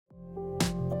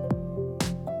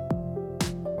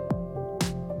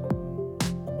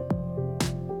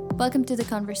Welcome to The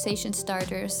Conversation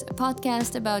Starters, a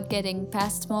podcast about getting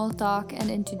past small talk and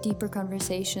into deeper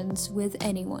conversations with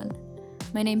anyone.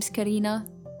 My name's Karina.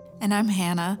 And I'm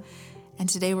Hannah. And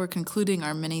today we're concluding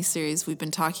our mini-series. We've been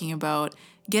talking about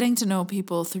getting to know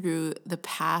people through the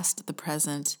past, the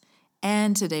present,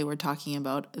 and today we're talking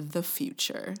about the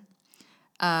future.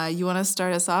 You want to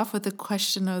start us off with the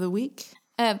question of the week?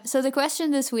 So the question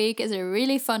this week is a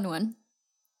really fun one.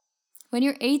 When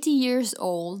you're 80 years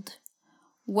old,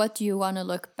 what do you want to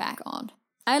look back on?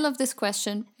 I love this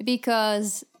question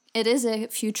because it is a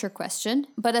future question,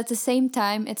 but at the same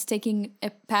time, it's taking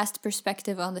a past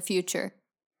perspective on the future.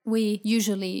 We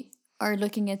usually are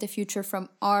looking at the future from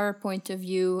our point of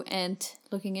view and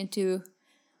looking into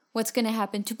what's going to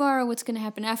happen tomorrow, what's going to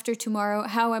happen after tomorrow,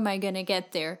 how am I going to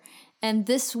get there? And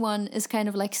this one is kind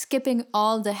of like skipping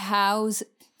all the hows.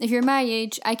 If you're my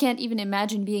age, I can't even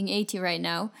imagine being 80 right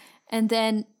now. And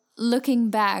then looking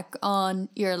back on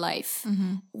your life.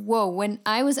 Mm-hmm. Whoa, when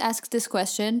I was asked this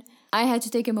question, I had to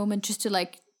take a moment just to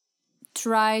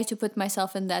try to put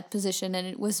myself in that position. And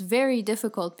it was very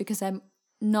difficult because I'm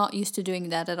not used to doing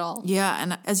that at all. Yeah,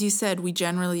 and as you said, we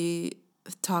generally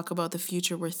talk about the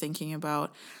future we're thinking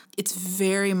about. It's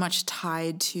very much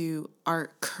tied to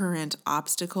our current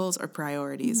obstacles or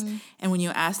priorities. Mm-hmm. And when you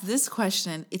ask this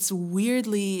question, it's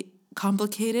weirdly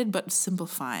complicated but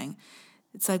simplifying.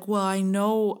 It's like, well, I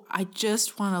know I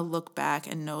just want to look back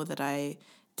and know that I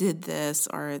did this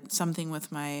or something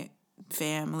with my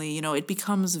family. You know, it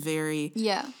becomes very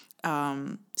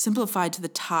simplified to the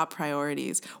top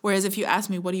priorities. Whereas if you ask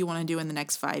me, what do you want to do in the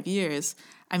next 5 years?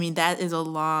 I mean, that's a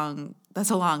long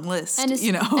list, and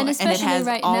it has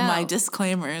right all my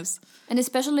disclaimers. And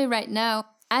especially right now,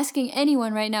 asking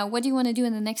anyone right now, what do you want to do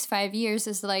in the next 5 years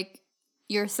is like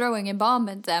you're throwing a bomb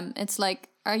at them. It's like,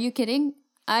 are you kidding?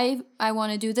 I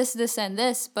want to do this, this, and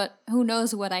this, but who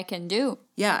knows what I can do?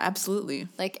 Yeah, absolutely.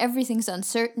 Like everything's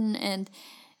uncertain, and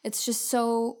it's just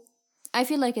so... I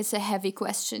feel like it's a heavy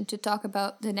question to talk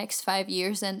about the next 5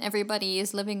 years, and everybody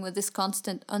is living with this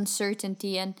constant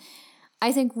uncertainty. And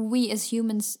I think we as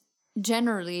humans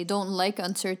generally don't like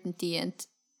uncertainty, and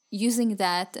using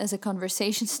that as a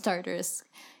conversation starter is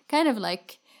kind of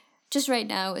like, just right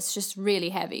now, it's just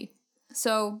really heavy.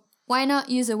 So why not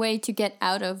use a way to get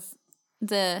out of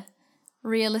the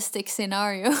realistic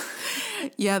scenario?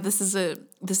 Yeah, this is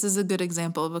a good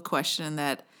example of a question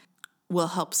that will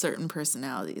help certain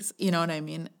personalities. You know what I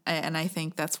mean? And I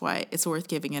think that's why it's worth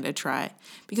giving it a try.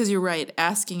 Because you're right,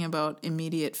 asking about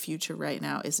immediate future right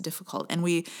now is difficult. And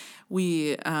we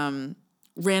ran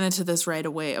into this right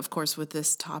away, of course, with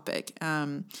this topic.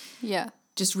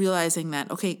 Just realizing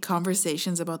that, okay,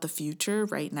 conversations about the future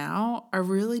right now are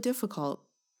really difficult.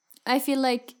 I feel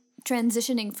like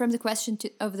transitioning from the question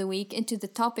of the week into the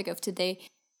topic of today,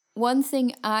 one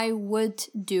thing I would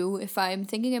do if I'm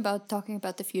thinking about talking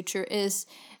about the future is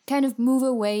kind of move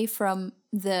away from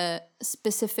the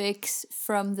specifics,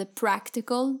 from the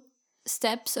practical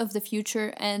steps of the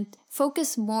future, and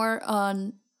focus more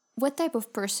on what type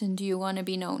of person do you want to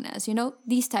be known as? You know,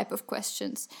 these type of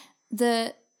questions.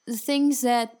 The things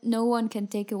that no one can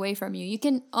take away from you. You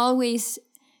can always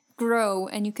grow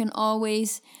and you can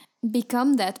always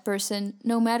become that person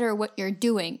no matter what you're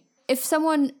doing. If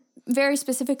someone very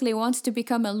specifically wants to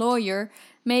become a lawyer,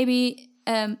 maybe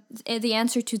the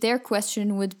answer to their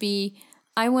question would be,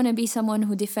 I want to be someone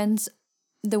who defends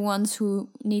the ones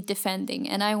who need defending,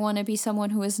 and I want to be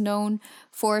someone who is known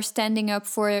for standing up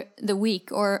for the weak,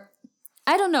 or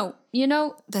I don't know, you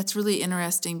know? That's really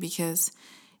interesting because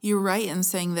you're right in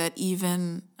saying that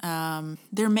even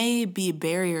there may be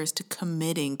barriers to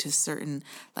committing to certain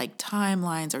like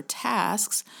timelines or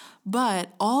tasks, but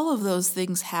all of those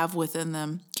things have within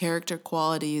them character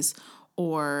qualities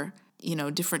or, you know,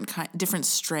 different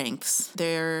strengths.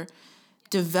 They're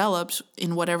developed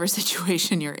in whatever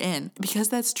situation you're in. Because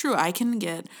that's true. I can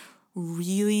get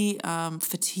really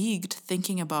fatigued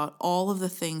thinking about all of the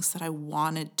things that I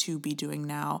wanted to be doing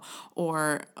now,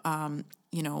 or,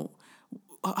 you know,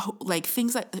 like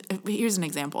things like, here's an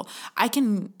example. I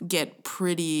can get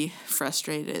pretty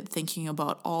frustrated thinking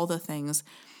about all the things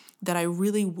that I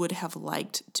really would have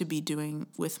liked to be doing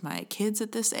with my kids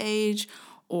at this age,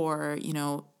 or, you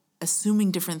know,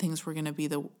 assuming different things were going to be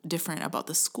different about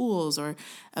the schools or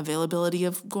availability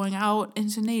of going out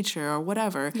into nature or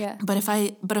whatever. Yeah. But if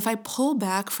I pull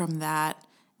back from that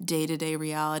day-to-day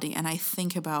reality and I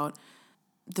think about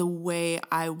the way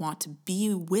I want to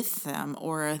be with them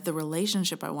or the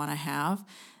relationship I want to have,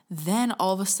 then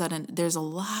all of a sudden there's a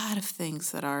lot of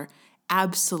things that are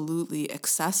absolutely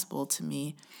accessible to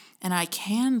me. And I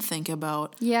can think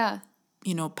about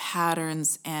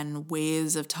patterns and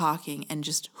ways of talking and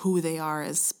just who they are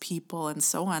as people and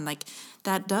so on, like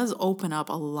that does open up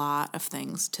a lot of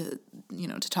things to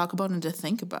talk about and to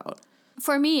think about.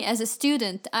 For me as a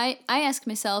student, I ask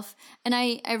myself, and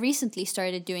I recently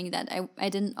started doing that. I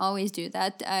didn't always do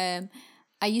that.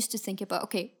 I used to think about,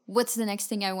 okay, what's the next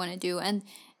thing I want to do? And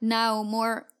now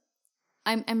more,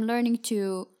 I'm learning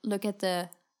to look at the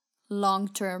long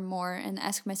term more and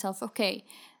ask myself, okay,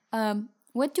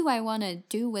 what do I want to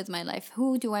do with my life?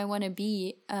 Who do I want to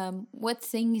be?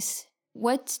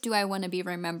 What do I want to be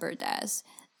remembered as?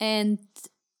 And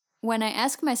when I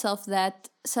ask myself that,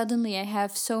 suddenly I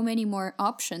have so many more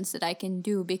options that I can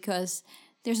do, because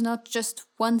there's not just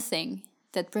one thing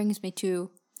that brings me to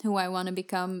who I want to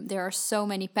become. There are so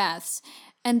many paths.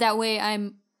 And that way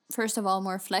I'm, first of all,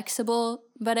 more flexible,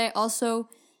 but I also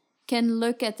can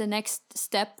look at the next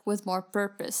step with more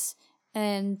purpose.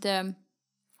 And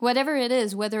whatever it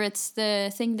is, whether it's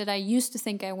the thing that I used to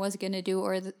think I was going to do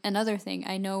or another thing,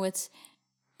 I know it's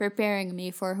preparing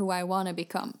me for who I want to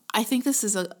become. I think this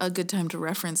is a good time to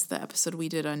reference the episode we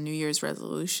did on New Year's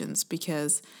resolutions,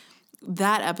 because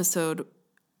that episode,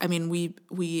 I mean,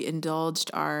 we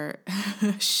indulged our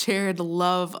shared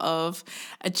love of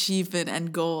achievement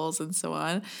and goals and so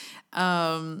on.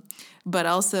 But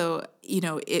also,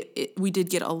 we did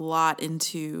get a lot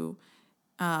into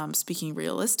speaking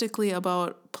realistically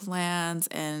about plans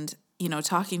and,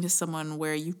 talking to someone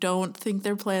where you don't think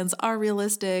their plans are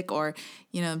realistic, or,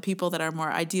 people that are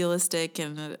more idealistic,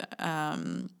 and,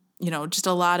 just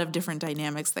a lot of different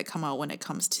dynamics that come out when it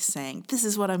comes to saying, this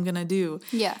is what I'm going to do.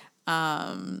 Yeah.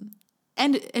 And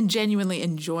genuinely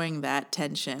enjoying that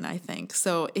tension, I think.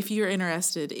 So if you're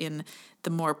interested in the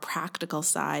more practical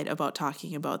side about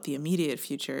talking about the immediate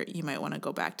future, you might want to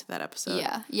go back to that episode.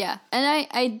 Yeah. And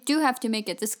I do have to make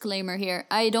a disclaimer here.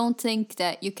 I don't think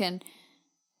that you can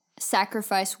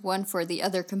sacrifice one for the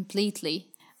other completely.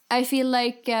 I feel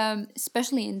like,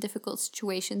 especially in difficult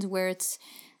situations where it's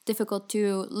difficult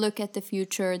to look at the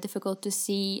future, difficult to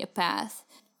see a path,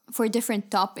 for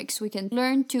different topics, we can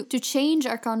learn to change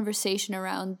our conversation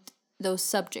around those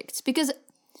subjects. Because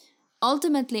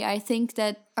ultimately, I think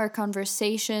that our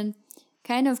conversation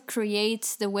kind of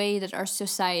creates the way that our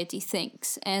society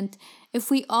thinks. And if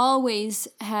we always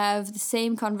have the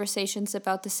same conversations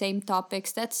about the same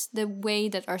topics, that's the way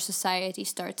that our society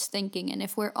starts thinking. And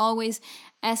if we're always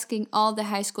asking all the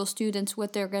high school students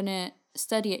what they're going to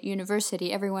study at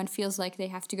university, everyone feels like they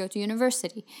have to go to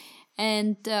university.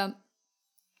 And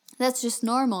that's just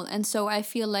normal. And so I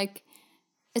feel like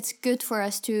it's good for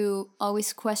us to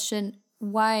always question,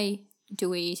 why do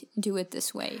we do it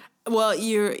this way? Well,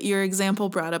 your example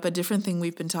brought up a different thing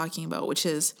we've been talking about, which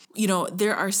is,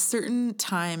 there are certain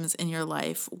times in your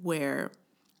life where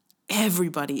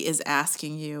everybody is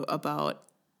asking you about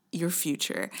your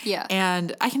future. Yeah.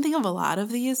 And I can think of a lot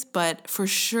of these, but for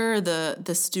sure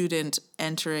the student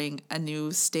entering a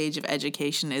new stage of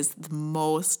education is the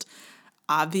most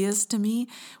obvious to me,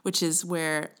 which is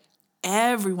where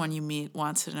everyone you meet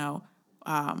wants to know,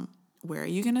 where are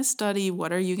you going to study?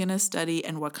 What are you going to study?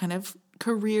 And what kind of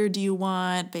career do you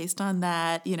want based on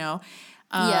that? Because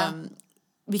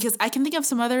I can think of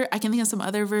some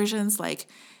other versions, like,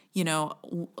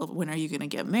 when are you going to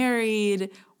get married?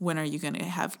 When are you going to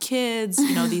have kids?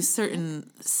 These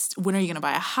certain, when are you going to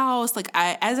buy a house? Like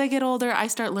as I get older, I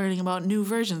start learning about new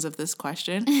versions of this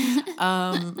question.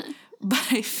 But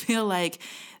I feel like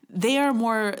they are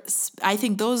more, I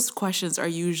think those questions are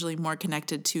usually more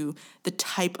connected to the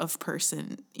type of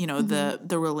person,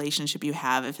 the relationship you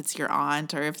have, if it's your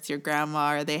aunt or if it's your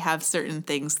grandma, or they have certain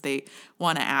things they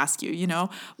want to ask you,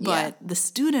 But the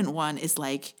student one is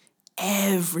like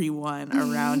everyone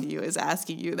around you is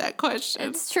asking you that question.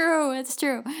 It's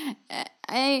true.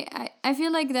 I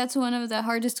feel like that's one of the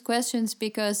hardest questions,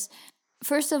 because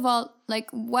first of all, like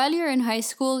while you're in high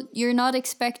school, you're not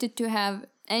expected to have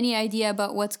any idea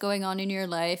about what's going on in your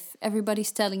life.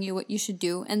 Everybody's telling you what you should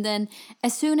do. And then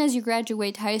as soon as you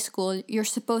graduate high school, you're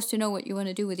supposed to know what you want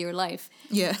to do with your life.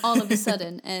 Yeah. All of a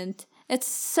sudden. And it's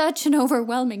such an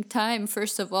overwhelming time,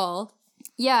 first of all.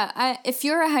 Yeah, if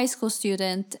you're a high school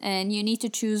student and you need to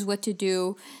choose what to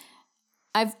do,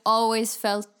 I've always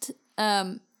felt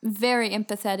very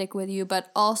empathetic with you. But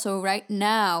also right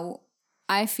now,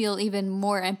 I feel even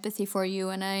more empathy for you,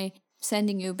 and I'm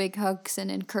sending you big hugs and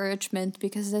encouragement,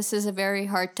 because this is a very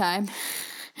hard time.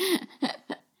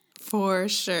 For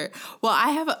sure. Well,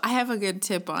 I have a good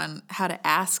tip on how to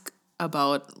ask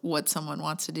about what someone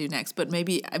wants to do next, but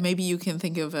maybe you can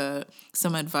think of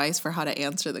some advice for how to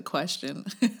answer the question.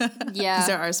 Yeah. These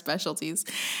are our specialties.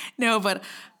 No, but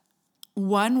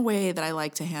one way that I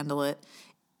like to handle it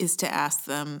is to ask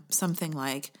them something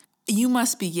like, you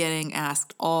must be getting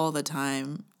asked all the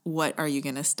time, what are you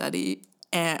going to study?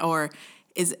 Or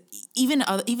is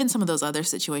even some of those other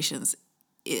situations,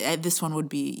 this one would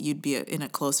be, you'd be in a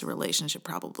closer relationship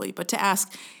probably. But to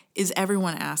ask, is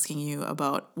everyone asking you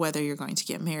about whether you're going to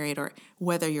get married or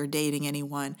whether you're dating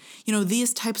anyone? You know,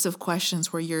 these types of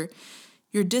questions where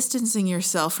you're distancing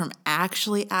yourself from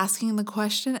actually asking the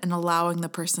question and allowing the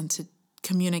person to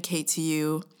communicate to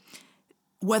you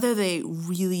whether they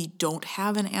really don't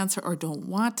have an answer or don't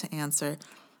want to answer.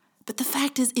 But the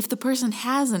fact is, if the person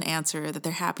has an answer that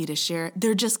they're happy to share,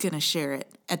 they're just going to share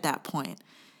it at that point.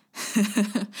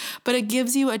 But it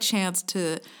gives you a chance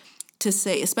to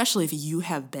say, especially if you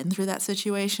have been through that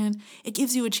situation, it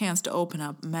gives you a chance to open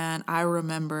up. Man, I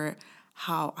remember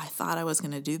how I thought I was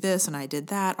going to do this and I did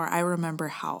that, or I remember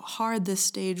how hard this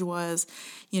stage was,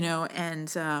 you know,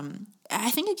 and I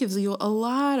think it gives you a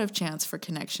lot of chance for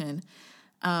connection.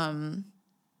 I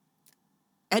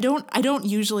don't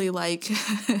usually like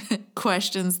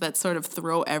questions that sort of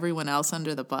throw everyone else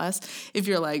under the bus. If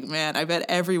you're like, man, I bet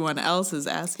everyone else is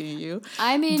asking you.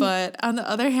 I mean, but on the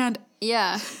other hand,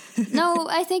 yeah, no,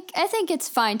 I think it's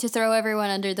fine to throw everyone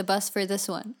under the bus for this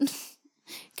one,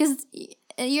 because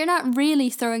you're not really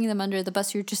throwing them under the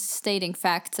bus. You're just stating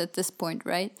facts at this point,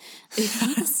 right?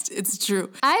 Yes, it's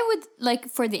true. I would like,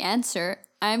 for the answer,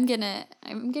 I'm gonna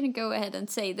go ahead and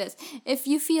say this. If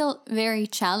you feel very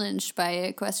challenged by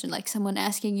a question, like someone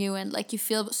asking you, and like you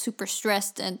feel super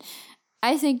stressed, and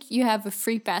I think you have a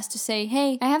free pass to say,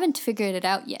 hey, I haven't figured it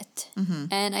out yet. Mm-hmm.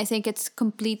 And I think it's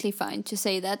completely fine to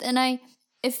say that. And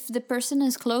if the person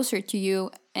is closer to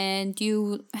you and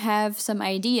you have some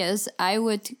ideas, I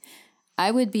would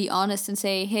be honest and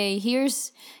say, hey,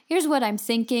 here's what I'm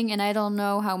thinking, and I don't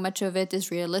know how much of it is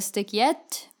realistic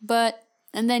yet,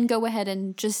 and then go ahead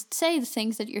and just say the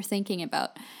things that you're thinking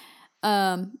about.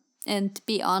 And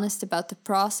be honest about the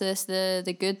process,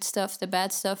 the good stuff, the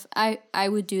bad stuff. I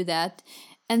would do that.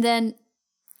 And then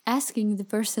asking the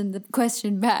person the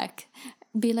question back.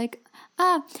 Be like,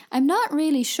 I'm not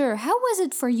really sure. How was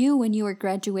it for you when you were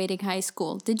graduating high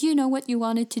school? Did you know what you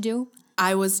wanted to do?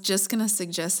 I was just going to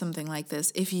suggest something like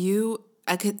this. If you,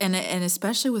 and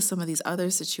especially with some of these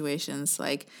other situations,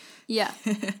 like, yeah.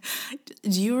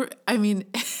 I'm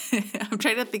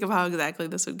trying to think of how exactly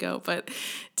this would go, but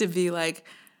to be like,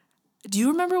 do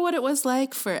you remember what it was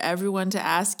like for everyone to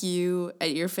ask you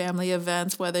at your family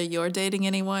events whether you're dating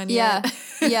anyone yet?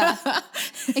 Yeah,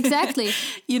 exactly.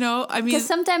 You know, I mean, because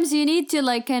sometimes you need to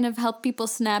like kind of help people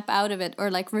snap out of it,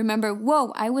 or like remember,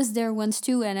 whoa, I was there once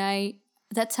too, and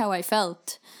that's how I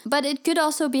felt. But it could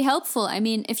also be helpful. I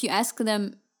mean, if you ask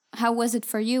them, how was it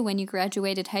for you when you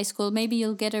graduated high school? Maybe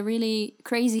you'll get a really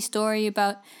crazy story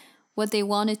about what they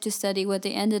wanted to study, what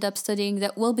they ended up studying,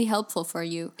 that will be helpful for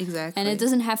you. Exactly. And it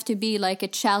doesn't have to be like a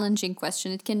challenging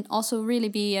question. It can also really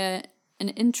be an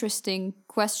interesting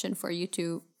question for you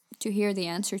to hear the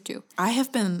answer to. I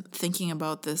have been thinking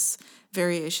about this,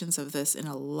 variations of this in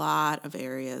a lot of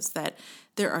areas, that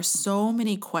there are so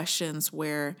many questions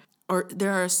or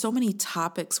there are so many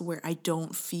topics where I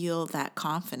don't feel that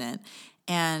confident.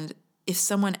 And if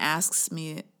someone asks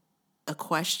me a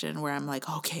question where I'm like,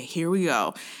 okay, here we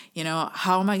go. You know,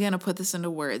 how am I going to put this into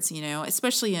words? You know,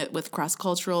 especially with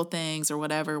cross-cultural things or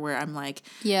whatever, where I'm like,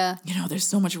 yeah, you know, there's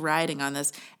so much riding on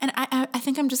this. And I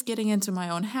think I'm just getting into my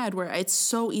own head where it's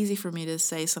so easy for me to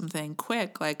say something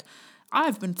quick, like,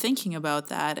 I've been thinking about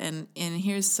that, and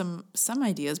here's some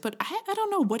ideas, but I don't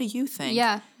know. What do you think?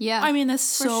 Yeah. I mean, that's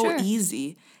so sure.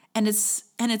 easy, and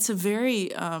it's a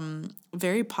very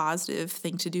very positive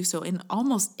thing to do so in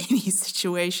almost any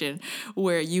situation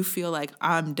where you feel like,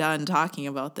 I'm done talking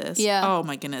about this. Yeah. Oh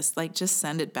my goodness, like just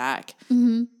send it back.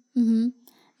 Mm-hmm. Mm-hmm.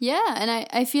 Yeah, and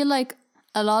I feel like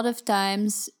a lot of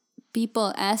times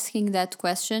people asking that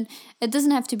question, it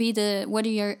doesn't have to be what do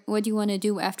you want to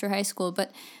do after high school,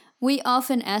 but we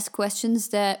often ask questions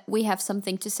that we have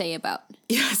something to say about.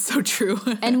 Yeah, so true.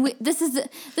 And this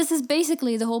is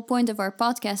basically the whole point of our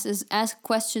podcast, is ask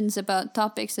questions about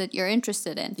topics that you're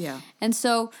interested in. Yeah. And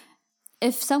so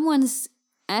if someone's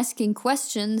asking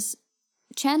questions,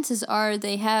 chances are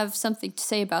they have something to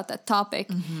say about that topic.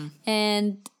 Mm-hmm.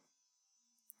 And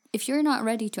if you're not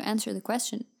ready to answer the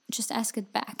question, just ask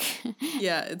it back.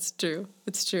 Yeah, it's true.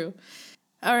 It's true.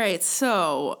 All right,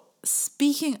 so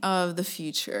speaking of the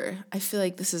future, I feel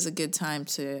like this is a good time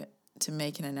to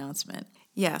make an announcement.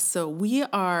 Yeah, so we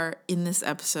are, in this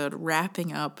episode,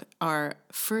 wrapping up our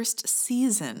first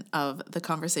season of the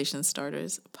Conversation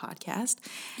Starters podcast.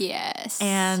 Yes.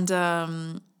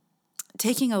 And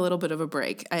taking a little bit of a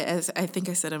break. I think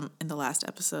I said in the last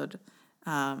episode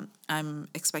I'm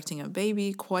expecting a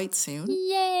baby quite soon.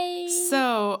 Yay!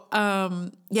 So,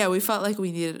 yeah, we felt like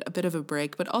we needed a bit of a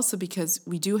break, but also because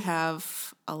we do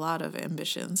have a lot of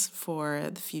ambitions for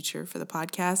the future for the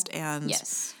podcast. And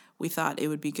Yes. we thought it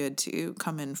would be good to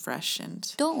come in fresh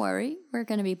and... Don't worry, we're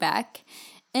going to be back.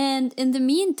 And in the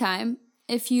meantime,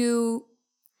 if you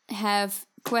have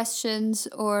questions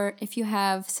or if you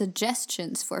have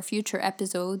suggestions for future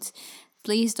episodes,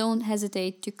 please don't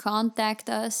hesitate to contact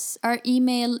us. Our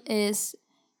email is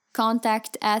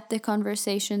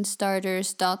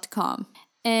contact@theconversationstarters.com.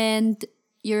 And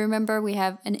you remember we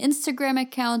have an Instagram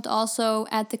account also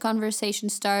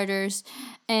 @theconversationstarters.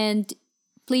 And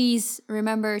please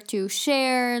remember to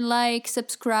share, like,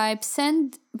 subscribe,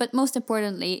 but most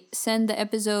importantly, send the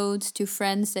episodes to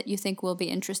friends that you think will be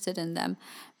interested in them,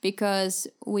 because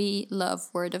we love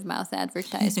word of mouth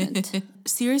advertisement.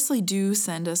 Seriously, do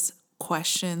send us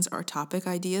questions or topic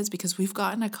ideas, because we've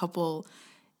gotten a couple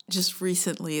just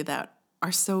recently that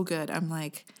are so good. I'm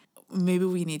like, maybe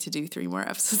we need to do 3 more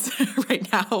episodes right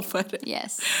now, but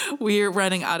Yes, we're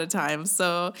running out of time.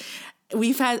 So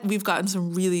we've gotten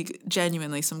some really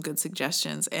genuinely some good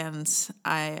suggestions, and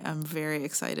I am very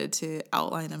excited to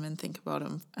outline them and think about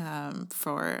them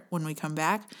for when we come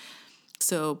back.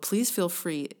 So please feel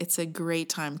free. It's a great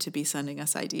time to be sending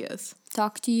us ideas.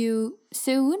 talk to you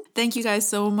soon. Thank you guys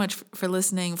so much for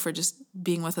listening, for just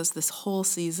being with us this whole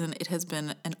season. It has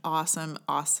been an awesome,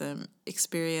 awesome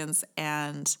experience,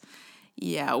 and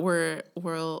yeah,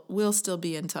 we'll still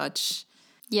be in touch.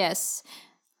 Yes,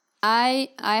 I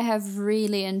have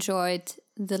really enjoyed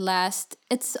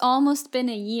it's almost been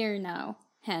a year now,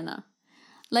 Hannah.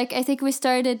 Like, I think we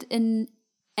started in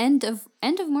end of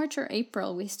March or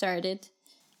April we started.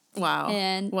 Wow.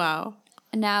 And wow.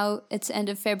 now it's end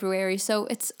of February, so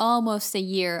it's almost a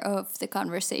year of the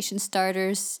Conversation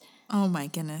Starters Oh my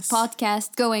goodness.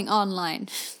 podcast going online.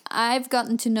 I've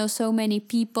gotten to know so many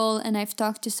people, and I've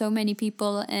talked to so many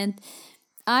people, and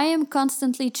I am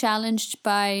constantly challenged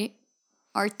by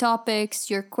our topics,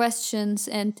 your questions,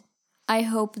 and I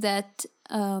hope that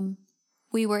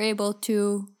we were able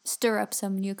to stir up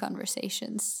some new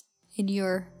conversations in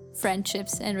your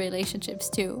friendships and relationships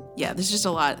too. Yeah, there's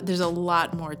a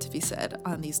lot more to be said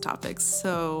on these topics.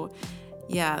 So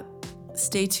yeah,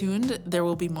 stay tuned. There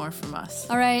will be more from us.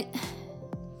 All right.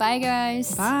 Bye,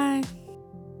 guys. Bye.